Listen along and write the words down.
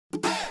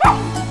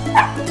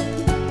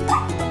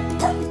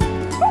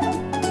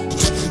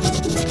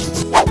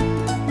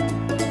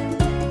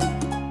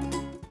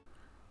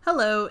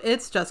Hello,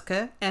 it's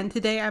Jessica, and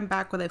today I'm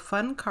back with a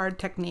fun card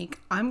technique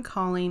I'm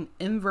calling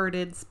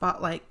inverted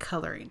spotlight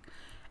coloring.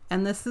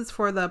 And this is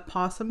for the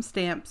Possum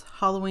Stamps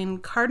Halloween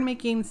card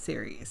making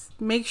series.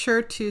 Make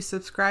sure to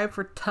subscribe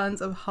for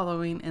tons of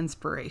Halloween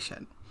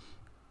inspiration.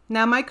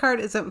 Now my card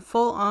isn't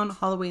full on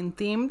Halloween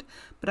themed,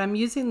 but I'm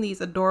using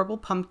these adorable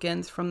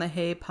pumpkins from the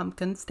Hey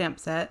Pumpkin stamp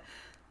set.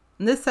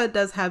 And this set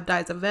does have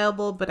dies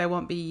available, but I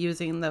won't be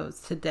using those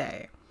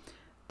today.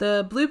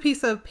 The blue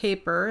piece of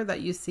paper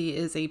that you see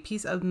is a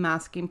piece of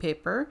masking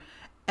paper,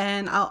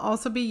 and I'll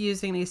also be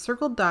using a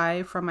circle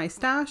die from my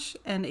stash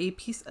and a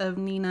piece of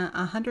Nina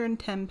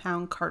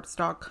 110-pound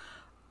cardstock,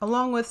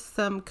 along with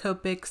some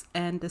Copics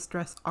and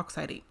Distress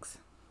Oxide inks.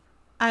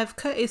 I've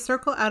cut a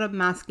circle out of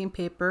masking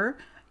paper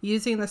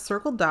using the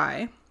circle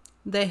die.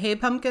 The Hey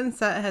Pumpkin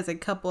set has a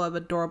couple of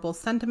adorable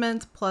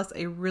sentiments, plus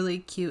a really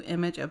cute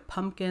image of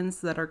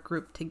pumpkins that are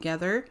grouped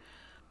together.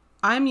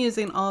 I'm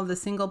using all of the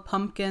single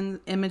pumpkin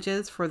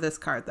images for this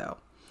card though,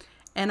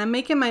 and I'm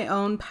making my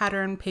own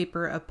pattern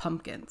paper of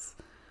pumpkins.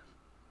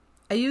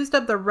 I used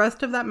up the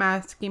rest of that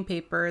masking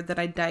paper that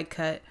I die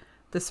cut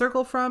the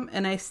circle from,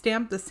 and I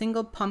stamped the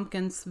single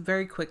pumpkins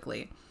very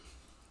quickly,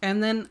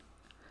 and then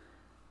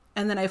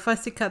I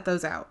fussy cut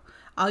those out.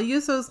 I'll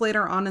use those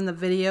later on in the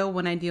video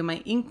when I do my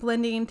ink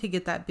blending to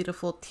get that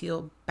beautiful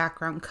teal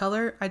background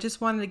color. I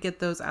just wanted to get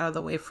those out of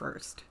the way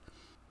first.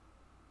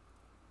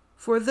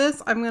 For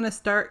this, I'm going to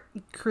start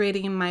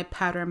creating my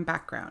pattern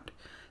background.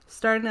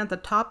 Starting at the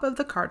top of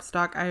the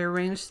cardstock, I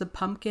arranged the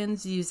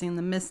pumpkins using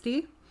the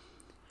Misty,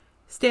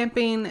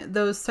 stamping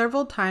those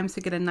several times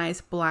to get a nice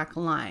black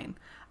line.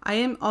 I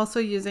am also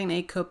using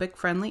a Copic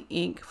friendly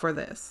ink for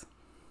this.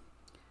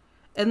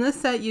 In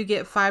this set, you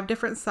get 5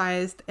 different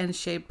sized and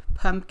shaped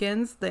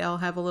pumpkins. They all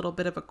have a little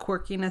bit of a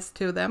quirkiness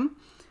to them.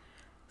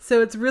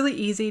 So it's really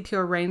easy to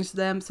arrange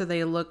them so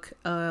they look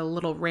a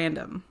little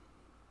random.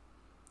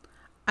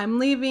 I'm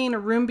leaving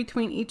room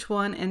between each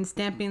one and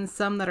stamping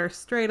some that are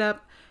straight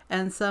up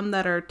and some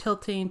that are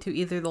tilting to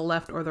either the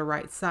left or the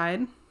right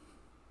side.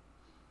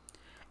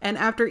 And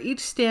after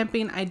each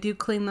stamping, I do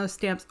clean those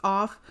stamps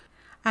off.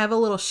 I have a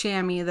little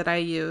chamois that I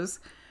use,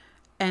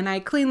 and I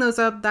clean those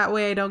up. That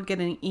way I don't get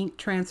an ink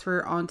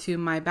transfer onto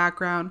my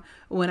background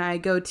when I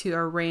go to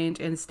arrange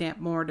and stamp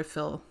more to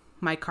fill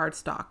my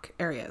cardstock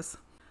areas.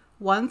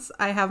 Once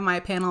I have my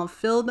panel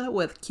filled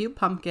with cute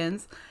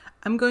pumpkins,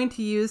 I'm going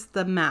to use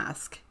the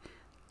mask.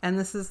 And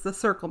this is the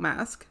circle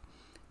mask.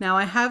 Now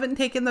I haven't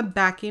taken the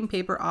backing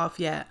paper off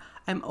yet.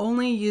 I'm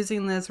only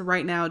using this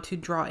right now to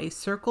draw a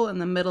circle in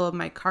the middle of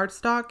my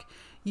cardstock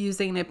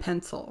using a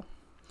pencil.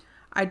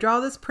 I draw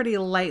this pretty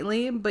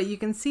lightly, but you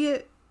can see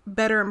it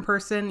better in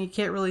person. You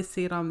can't really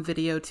see it on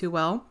video too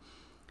well.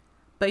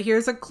 But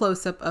here's a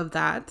close-up of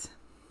that.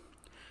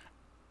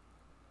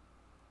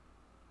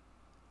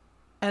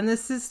 And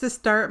this is to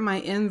start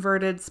my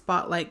inverted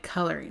spotlight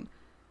coloring.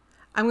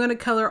 I'm going to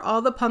color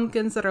all the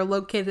pumpkins that are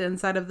located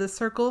inside of this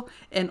circle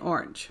in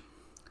orange.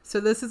 So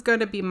this is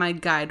going to be my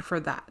guide for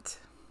that.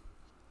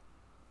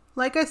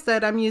 Like I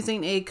said, I'm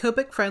using a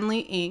Copic friendly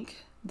ink.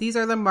 These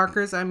are the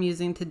markers I'm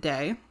using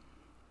today.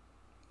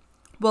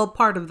 Well,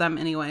 part of them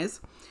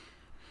anyways.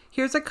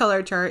 Here's a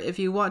color chart if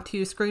you want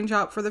to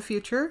screenshot for the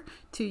future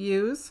to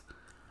use.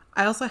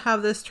 I also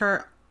have this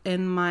chart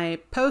in my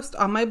post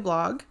on my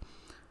blog.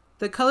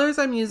 The colors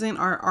I'm using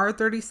are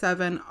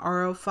R37,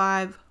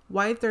 R05,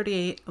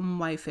 Y38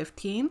 and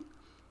Y15.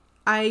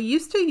 I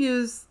used to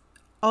use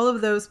all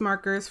of those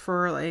markers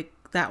for like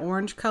that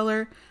orange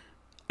color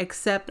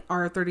except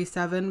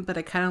R37, but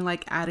I kind of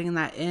like adding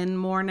that in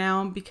more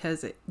now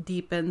because it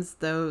deepens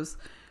those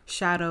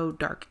shadow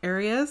dark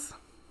areas.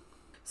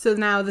 So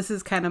now this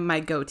is kind of my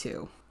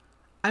go-to.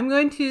 I'm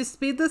going to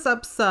speed this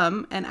up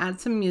some and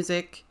add some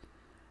music,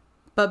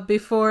 but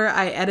before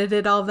I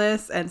edited all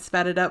this and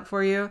sped it up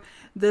for you,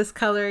 this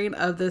coloring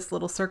of this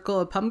little circle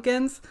of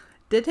pumpkins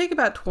did take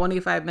about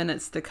 25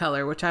 minutes to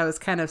color, which I was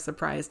kind of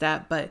surprised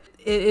at, but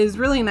it is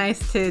really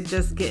nice to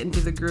just get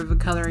into the groove of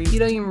coloring. You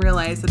don't even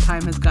realize the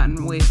time has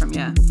gotten away from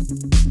you.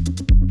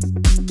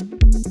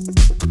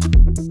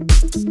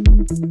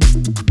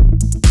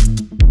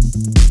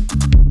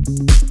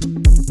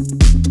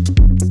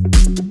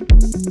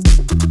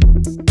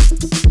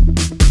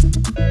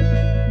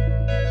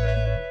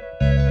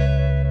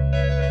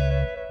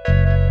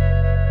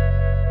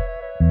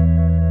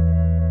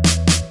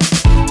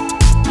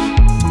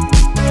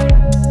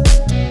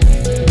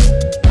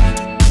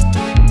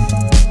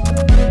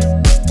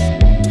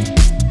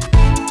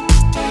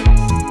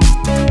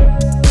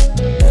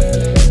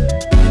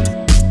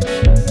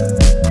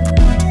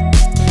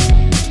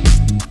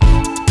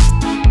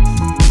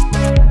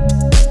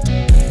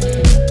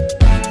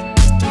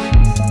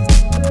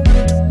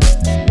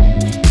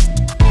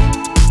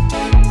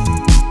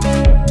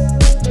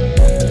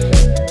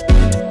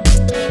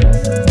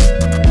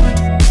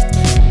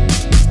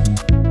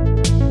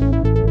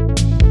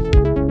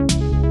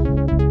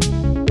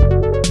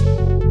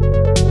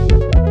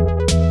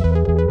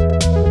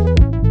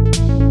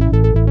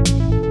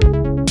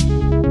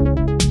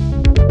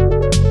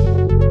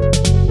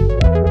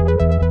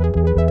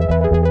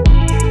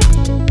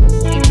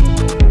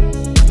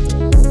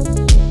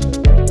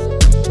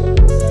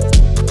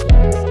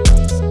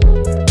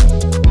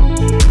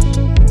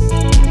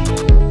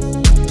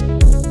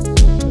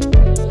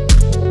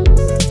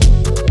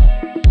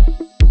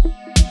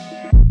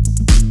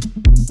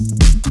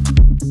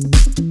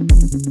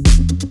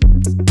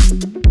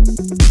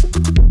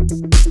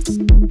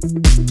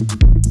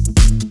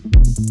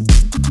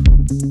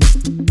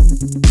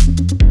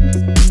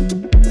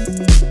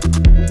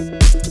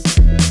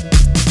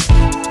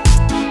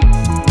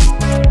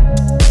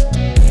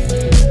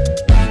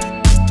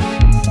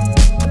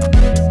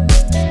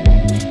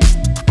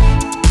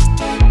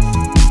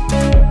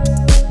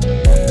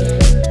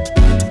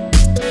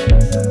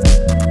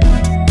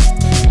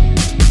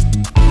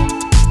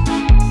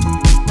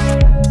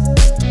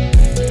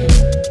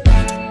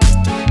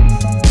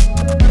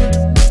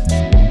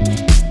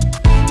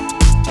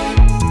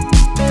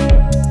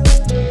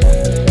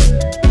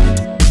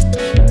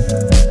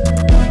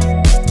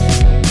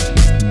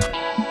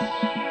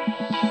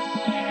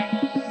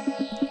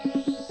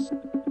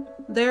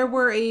 There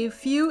were a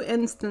few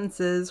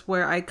instances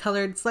where I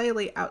colored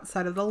slightly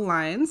outside of the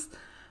lines.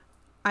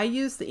 I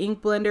used the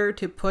ink blender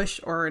to push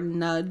or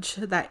nudge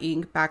that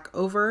ink back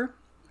over.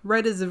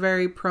 Red is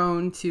very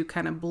prone to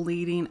kind of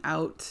bleeding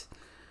out,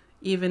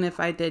 even if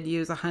I did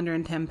use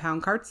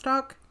 110-pound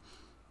cardstock.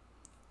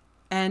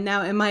 And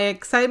now in my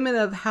excitement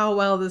of how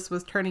well this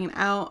was turning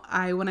out,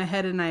 I went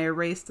ahead and I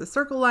erased the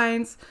circle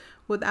lines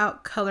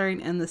without coloring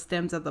in the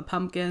stems of the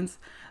pumpkins.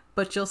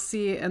 But you'll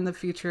see in the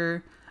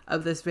future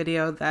of this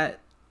video that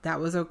that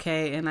was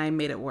okay and I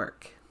made it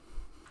work.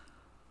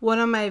 One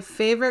of my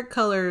favorite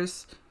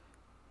colors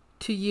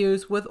to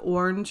use with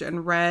orange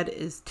and red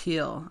is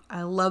teal.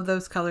 I love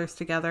those colors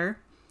together.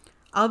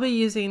 I'll be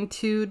using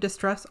 2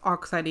 Distress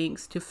Oxide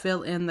inks to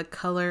fill in the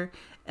color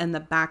and the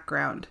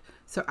background,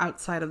 so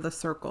outside of the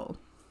circle.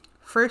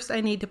 First,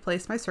 I need to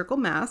place my circle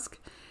mask,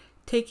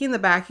 taking the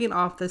backing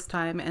off this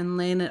time and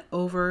laying it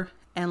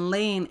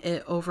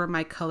over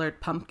my colored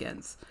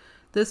pumpkins.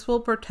 This will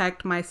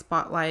protect my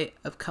spotlight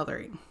of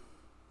coloring.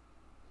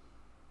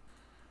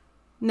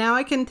 Now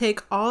I can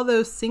take all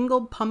those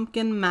single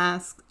pumpkin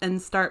masks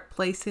and start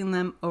placing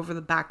them over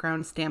the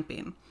background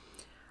stamping.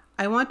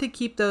 I want to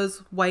keep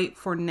those white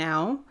for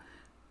now.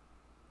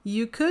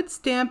 You could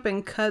stamp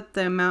and cut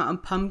the amount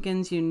of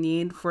pumpkins you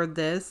need for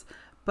this,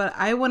 but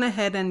I went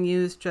ahead and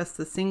used just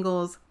the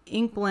singles,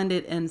 ink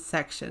blended in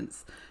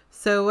sections.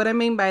 So what I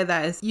mean by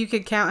that is you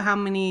could count how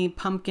many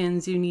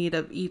pumpkins you need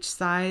of each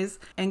size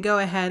and go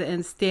ahead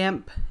and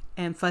stamp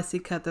and fussy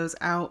cut those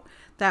out.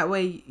 That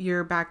way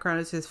your background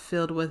is just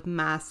filled with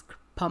masked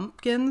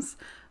pumpkins,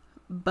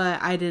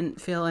 but I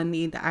didn't feel a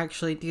need to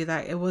actually do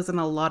that. It wasn't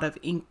a lot of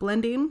ink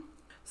blending.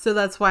 So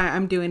that's why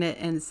I'm doing it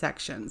in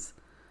sections.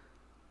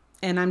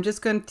 And I'm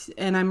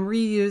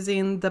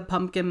reusing the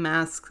pumpkin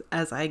masks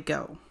as I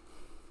go.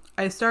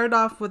 I started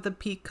off with the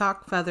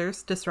Peacock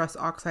Feathers Distress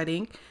Oxide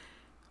ink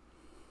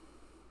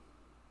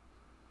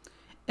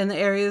in the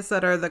areas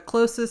that are the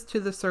closest to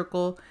the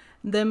circle,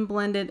 then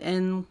blend it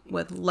in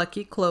with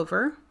Lucky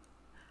Clover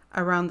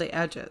around the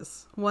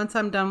edges. Once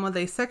I'm done with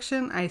a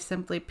section, I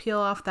simply peel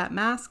off that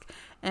mask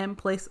and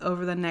place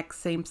over the next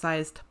same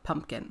sized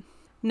pumpkin.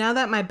 Now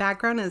that my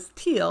background is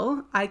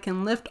teal, I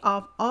can lift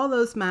off all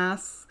those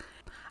masks.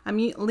 I'm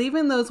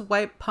leaving those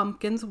white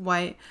pumpkins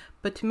white,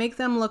 but to make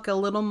them look a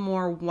little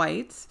more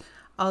white,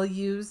 I'll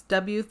use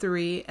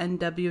W3 and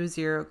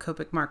W0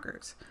 Copic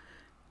markers.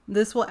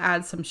 This will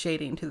add some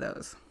shading to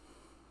those.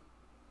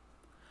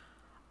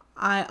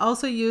 I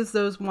also use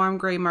those warm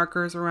gray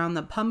markers around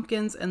the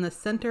pumpkins in the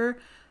center,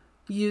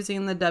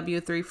 using the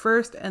W3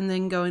 first and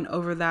then going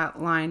over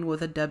that line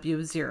with a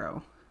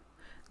W0.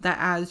 That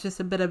adds just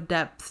a bit of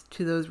depth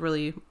to those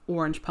really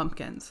orange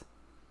pumpkins.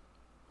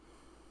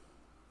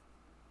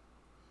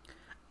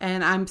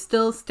 And I'm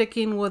still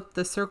sticking with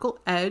the circle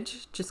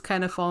edge, just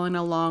kind of following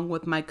along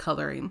with my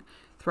coloring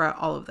throughout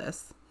all of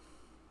this.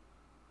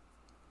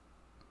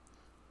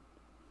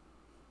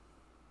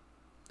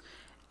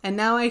 And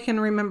now I can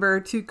remember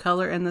to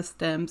color in the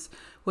stems,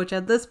 which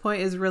at this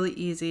point is really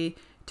easy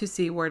to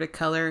see where to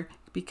color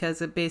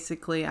because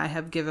I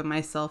have given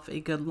myself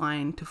a good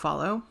line to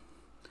follow.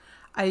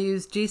 I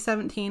use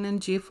G17 and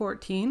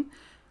G14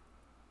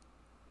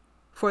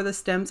 for the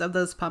stems of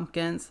those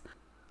pumpkins.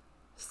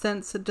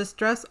 Since the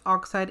Distress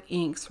Oxide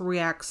inks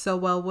react so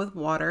well with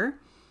water,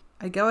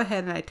 I go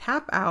ahead and I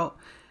tap out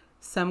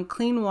some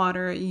clean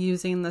water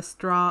using the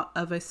straw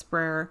of a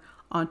sprayer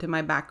onto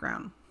my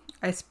background.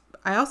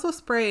 I also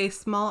spray a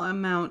small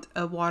amount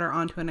of water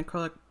onto an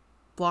acrylic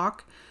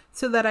block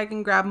so that I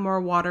can grab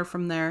more water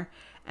from there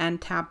and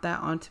tap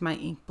that onto my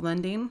ink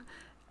blending,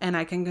 and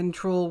I can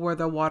control where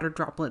the water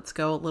droplets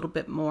go a little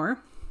bit more.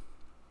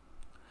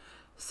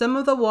 Some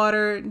of the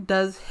water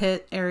does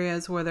hit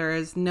areas where there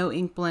is no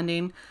ink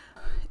blending.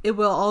 It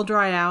will all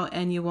dry out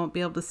and you won't be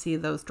able to see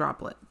those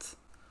droplets.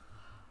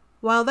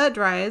 While that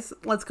dries,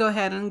 let's go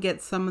ahead and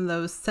get some of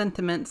those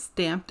sentiments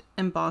stamped,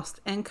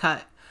 embossed, and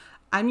cut.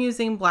 I'm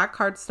using black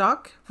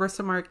cardstock,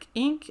 Versamark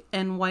ink,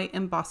 and white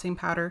embossing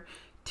powder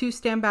to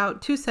stamp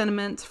out 2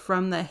 sentiments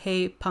from the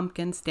Hey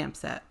Pumpkin stamp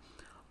set.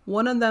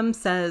 One of them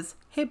says,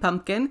 "Hey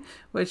Pumpkin,"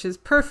 which is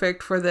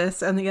perfect for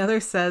this, and the other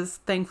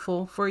says,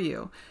 "Thankful for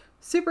you."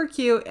 Super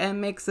cute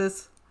and makes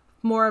this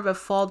more of a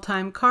fall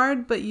time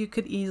card, but you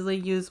could easily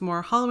use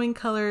more Halloween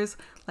colors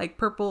like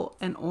purple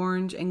and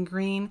orange and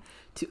green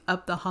to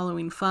up the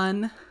Halloween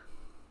fun.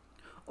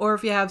 Or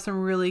if you have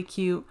some really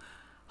cute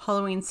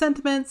Halloween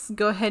sentiments,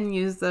 go ahead and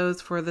use those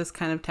for this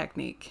kind of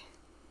technique.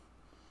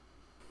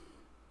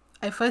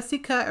 I fussy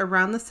cut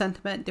around the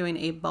sentiment doing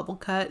a bubble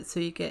cut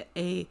so you get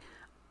a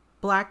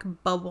black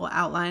bubble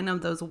outline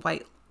of those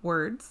white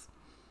words.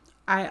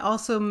 I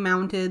also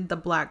mounted the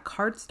black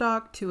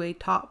cardstock to a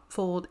top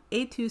fold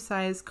A2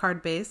 size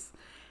card base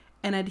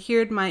and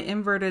adhered my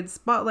inverted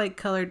spotlight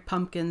colored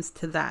pumpkins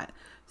to that.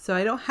 So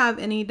I don't have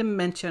any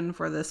dimension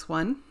for this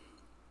one.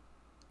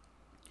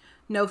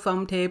 No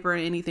foam tape or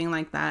anything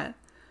like that.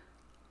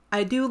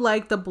 I do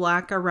like the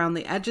black around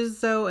the edges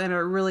though, and it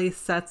really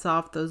sets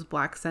off those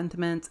black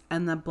sentiments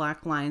and the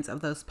black lines of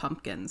those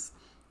pumpkins.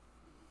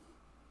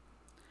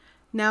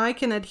 Now I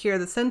can adhere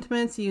the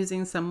sentiments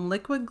using some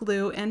liquid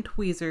glue and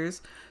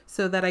tweezers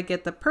so that I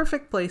get the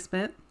perfect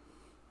placement.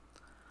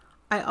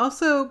 I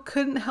also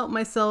couldn't help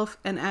myself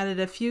and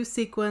added a few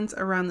sequins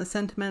around the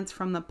sentiments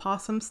from the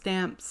Possum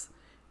Stamps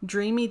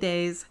Dreamy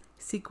Days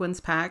sequins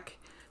pack.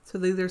 So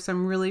these are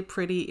some really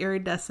pretty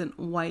iridescent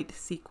white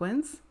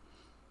sequins.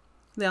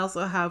 They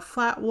also have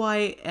flat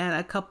white and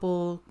a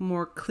couple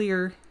more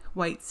clear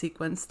white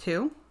sequins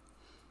too.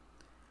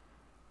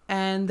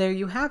 And there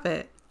you have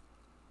it.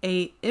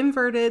 A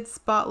inverted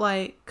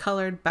spotlight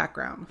colored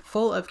background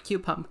full of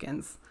cute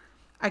pumpkins.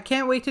 I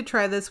can't wait to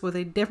try this with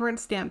a different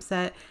stamp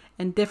set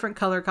and different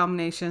color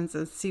combinations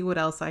and see what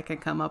else I can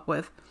come up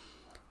with.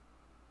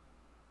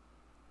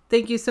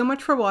 Thank you so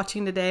much for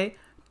watching today.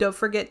 Don't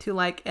forget to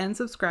like and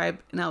subscribe,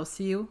 and I'll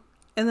see you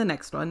in the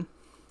next one.